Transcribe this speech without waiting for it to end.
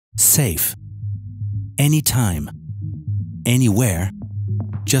Safe. Anytime. Anywhere.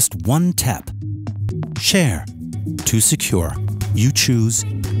 Just one tap. Share. Too secure. You choose.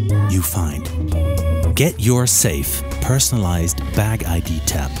 You find. Get your safe, personalized bag ID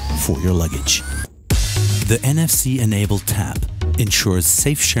tap for your luggage. The NFC-enabled tap ensures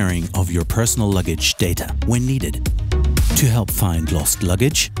safe sharing of your personal luggage data when needed, to help find lost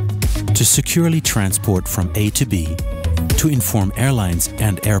luggage, to securely transport from A to B, to inform airlines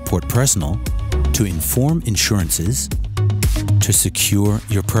and airport personnel, to inform insurances, to secure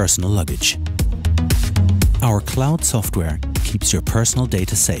your personal luggage. Our cloud software keeps your personal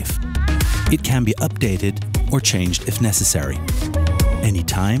data safe. It can be updated or changed if necessary,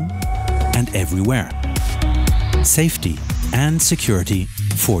 anytime and everywhere. Safety and security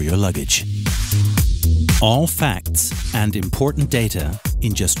for your luggage. All facts and important data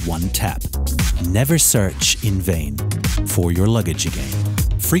in just one tap. Never search in vain for your luggage again.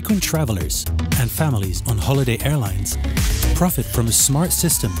 Frequent travelers and families on holiday airlines profit from a smart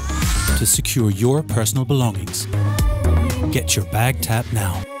system to secure your personal belongings. Get your BagTap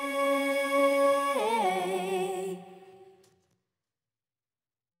now.